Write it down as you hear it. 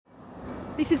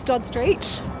This is Dodd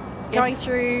Street, going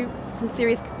through some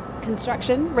serious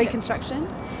reconstruction.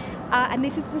 And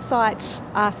this is the site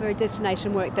for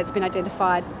destination work that's been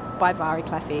identified by Vari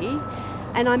Claffey.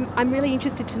 And I'm really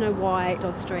interested to know why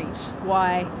Dodd Street,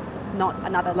 why not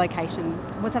another location?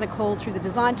 Was that a call through the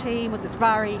design team? Was it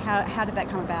Vari? How did that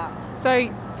come about?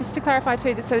 So just to clarify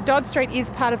too, so Dodd Street is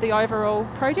part of the overall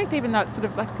project, even though it's sort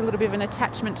of like a little bit of an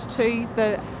attachment to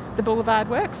the boulevard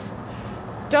works.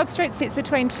 Dodd Street sits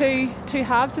between two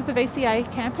halves of the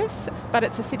VCA campus, but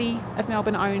it's a City of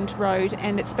Melbourne owned road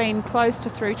and it's been closed to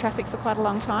through traffic for quite a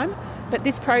long time. But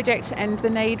this project and the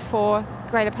need for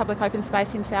greater public open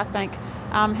space in South Bank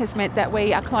has meant that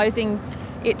we are closing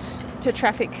it to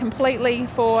traffic completely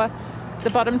for the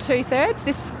bottom 2/3.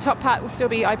 This top part will still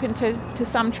be open to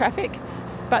some traffic,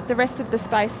 but the rest of the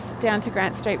space down to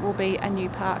Grant Street will be a new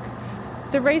park.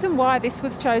 The reason why this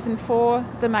was chosen for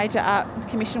the Major Art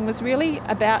Commission was really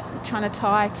about trying to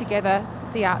tie together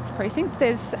the arts precinct.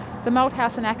 There's the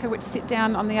Malthouse and Acker, which sit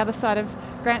down on the other side of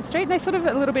Grant Street. They're sort of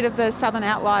a little bit of the southern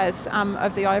outliers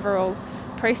of the overall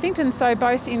precinct, and so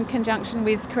both in conjunction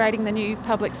with creating the new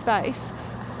public space,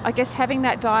 I guess having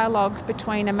that dialogue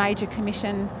between a major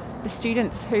commission, the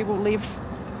students who will live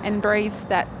and breathe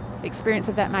that experience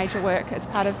of that major work as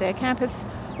part of their campus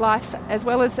life, as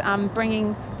well as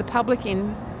bringing the public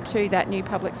in to that new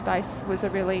public space was a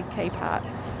really key part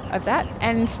of that.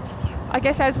 And I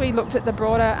guess as we looked at the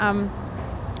broader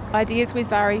ideas with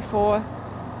Vari for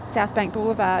South Bank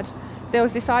Boulevard, there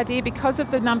was this idea, because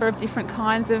of the number of different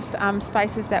kinds of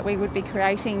spaces that we would be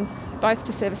creating, both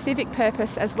to serve a civic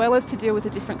purpose as well as to deal with the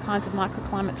different kinds of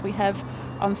microclimates we have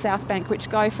on South Bank, which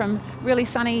go from really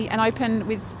sunny and open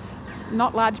with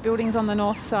not large buildings on the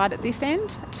north side at this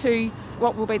end to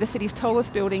what will be the city's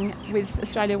tallest building with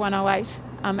Australia 108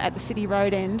 at the City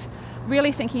Road end,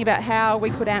 really thinking about how we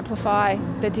could amplify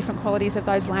the different qualities of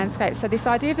those landscapes. So this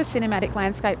idea of the cinematic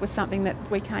landscape was something that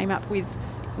we came up with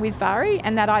Vari,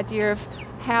 and that idea of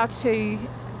how to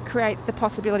create the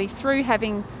possibility through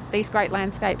having these great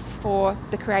landscapes for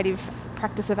the creative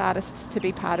practice of artists to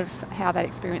be part of how that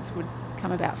experience would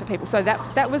come about for people. So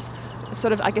that was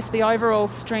sort of, I guess, the overall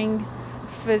string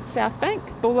for South Bank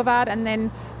Boulevard, and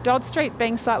then Dodd Street,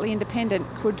 being slightly independent,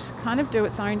 could kind of do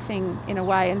its own thing in a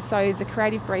way. And so the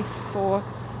creative brief for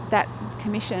that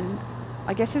commission,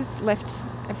 I guess, has left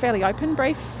a fairly open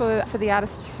brief for the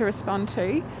artists to respond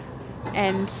to,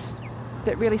 and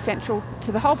that really central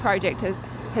to the whole project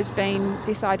has been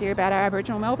this idea about our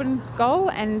Aboriginal Melbourne goal,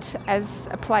 and as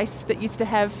a place that used to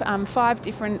have 5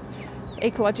 different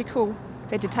ecological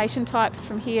vegetation types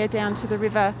from here down to the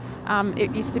river.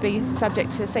 It used to be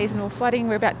subject to seasonal flooding.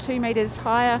 We're about 2 metres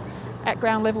higher at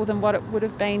ground level than what it would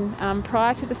have been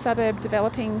prior to the suburb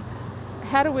developing.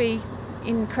 How do we,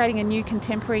 in creating a new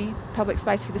contemporary public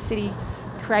space for the city,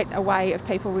 create a way of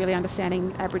people really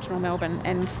understanding Aboriginal Melbourne?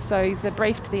 And so the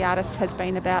brief to the artists has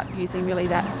been about using really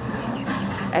that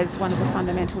as one of the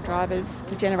fundamental drivers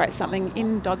to generate something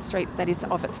in Dodd Street that is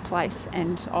of its place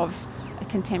and of a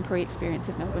contemporary experience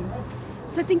of Melbourne.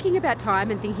 So thinking about time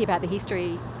and thinking about the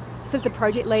history, says the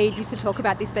project lead used to talk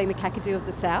about this being the Kakadu of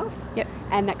the South. Yep.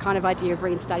 And that kind of idea of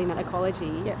reinstating that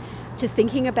ecology. Yep. Just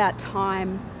thinking about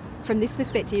time from this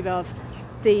perspective of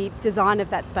the design of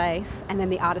that space and then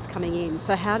the artist coming in.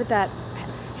 So how's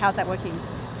that working?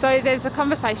 So there's a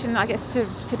conversation, I guess,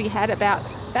 to be had about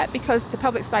that, because the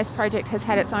public space project has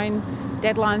had its own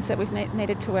deadlines that we've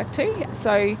needed to work to.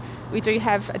 So we do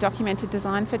have a documented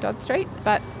design for Dodd Street,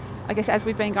 but I guess as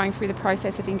we've been going through the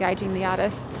process of engaging the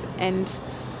artists and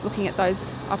looking at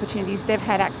those opportunities, they've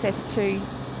had access to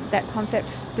that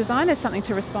concept design as something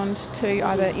to respond to,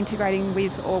 either integrating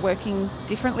with or working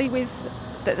differently with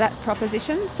that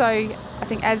proposition. So I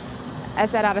think as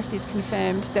that artist is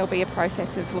confirmed, there'll be a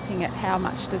process of looking at how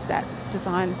much does that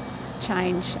design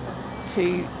change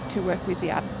to work with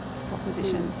the artist's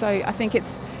proposition. So I think it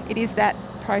is that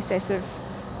process of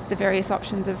the various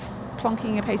options of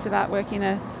plonking a piece of artwork in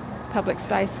a public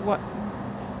space.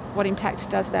 What impact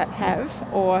does that have,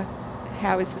 or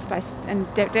how is the space? And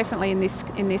definitely in this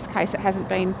case, it hasn't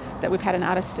been that we've had an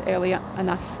artist early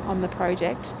enough on the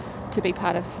project to be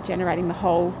part of generating the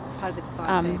whole part of the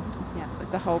design team.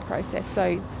 The whole process.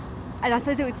 So. And I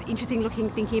suppose it was interesting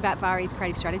thinking about Vari's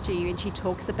creative strategy, and she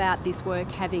talks about this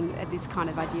work having this kind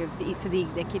of idea of the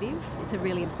executive. It's a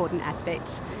really important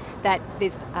aspect, that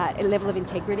there's a level of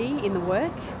integrity in the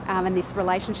work, and this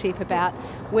relationship about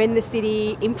when the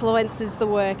city influences the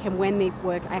work and when the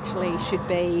work actually should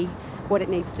be what it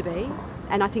needs to be.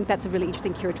 And I think that's a really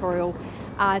interesting curatorial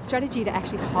strategy to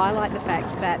actually highlight the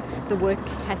fact that the work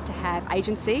has to have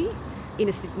agency in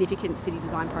a significant city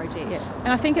design project. Yeah. And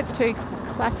I think it's too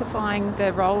classifying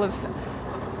the role of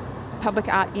public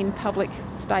art in public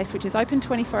space, which is open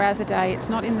 24 hours a day. It's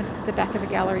not in the back of a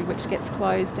gallery which gets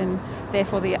closed, and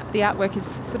therefore the artwork is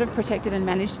sort of protected and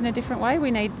managed in a different way.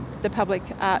 We need the public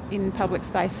art in public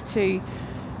space to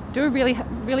do really,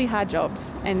 really hard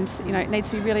jobs, and it needs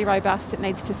to be really robust. It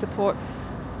needs to support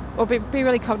or be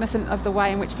really cognizant of the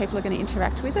way in which people are going to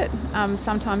interact with it,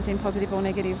 sometimes in positive or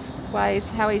negative ways.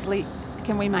 How easily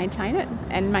can we maintain it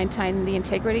and maintain the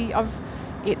integrity of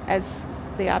it as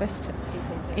the artist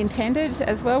intended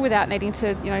as well, without needing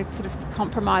to sort of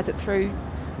compromise it through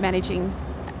managing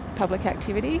public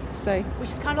activity. So, which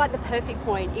is kind of like the perfect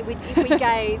point. If we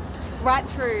gaze right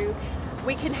through,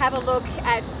 we can have a look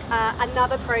at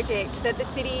another project that the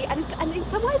city, and in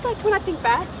some ways, like when I think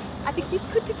back, I think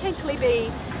this could potentially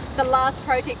be the last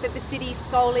project that the city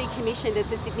solely commissioned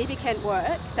as a significant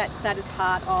work that sat as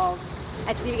part of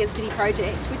a significant city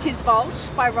project, which is Vault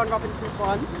by Ron Robinson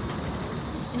Swan.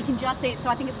 And you can just see it, so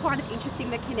I think it's quite interesting,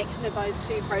 the connection of those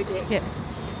two projects. Yes.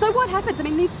 So what happens? I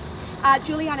mean, this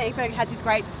Juliana Ekberg has this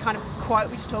great kind of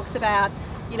quote which talks about,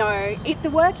 if the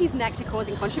work isn't actually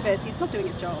causing controversy, it's not doing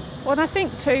its job. Well, and I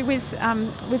think too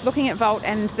with looking at Vault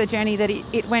and the journey that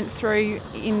it went through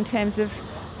in terms of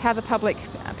how the public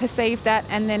perceived that,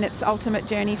 and then its ultimate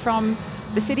journey from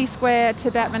the city square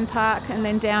to Batman Park and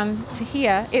then down to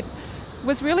here, it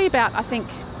was really about, I think,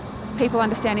 people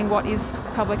understanding what is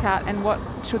public art and what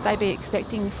should they be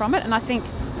expecting from it. And I think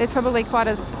there's probably quite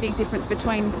a big difference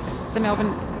between the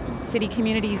Melbourne city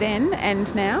community then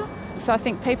and now. So I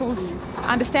think people's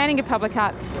understanding of public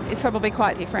art is probably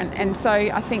quite different. And so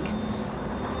I think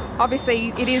obviously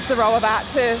it is the role of art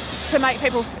to make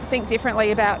people think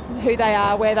differently about who they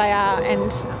are, where they are,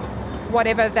 and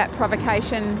whatever that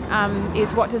provocation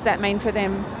is, what does that mean for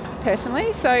them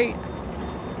personally. So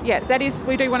yeah, that is,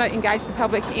 we do want to engage the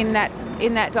public in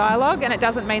that dialogue, and it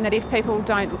doesn't mean that if people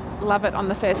don't love it on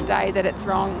the first day that it's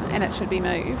wrong and it should be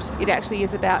moved. It actually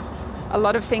is about a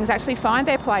lot of things actually find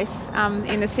their place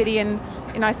in the city, and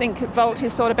I think Vault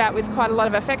is thought about with quite a lot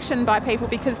of affection by people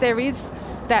because there is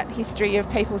that history of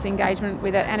people's engagement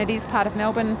with it, and it is part of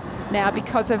Melbourne now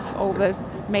because of all the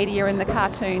media and the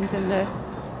cartoons and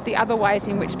the other ways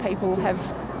in which people have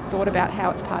thought about how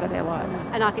it's part of their lives.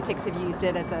 And architects have used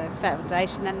it as a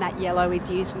foundation, and that yellow is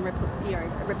used and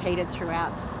repeated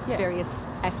throughout various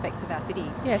aspects of our city.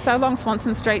 Yeah, so along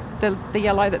Swanson Street, the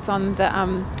yellow that's on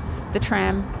the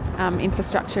tram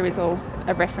infrastructure is all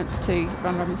a reference to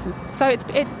Ron Robinson. So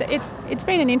it's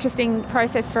been an interesting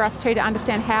process for us too to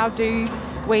understand how do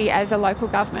we as a local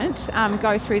government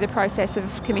go through the process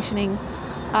of commissioning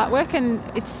artwork, and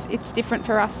it's different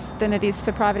for us than it is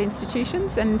for private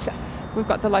institutions, and we've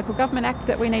got the Local Government Act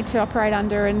that we need to operate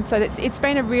under, and so it's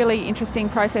been a really interesting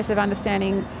process of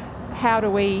understanding how do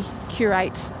we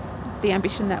curate the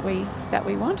ambition that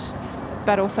we want,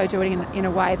 but also do it in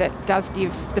a way that does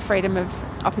give the freedom of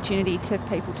opportunity to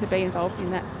people to be involved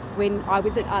in that. When I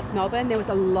was at Arts Melbourne, there was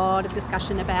a lot of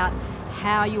discussion about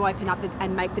how you open up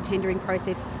and make the tendering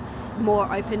process more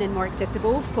open and more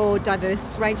accessible for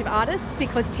diverse range of artists,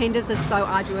 because tenders are so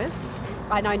arduous.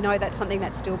 And I know that's something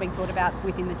that's still being thought about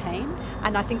within the team,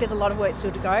 and I think there's a lot of work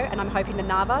still to go, and I'm hoping the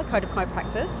NAVA Code of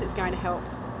Practice is going to help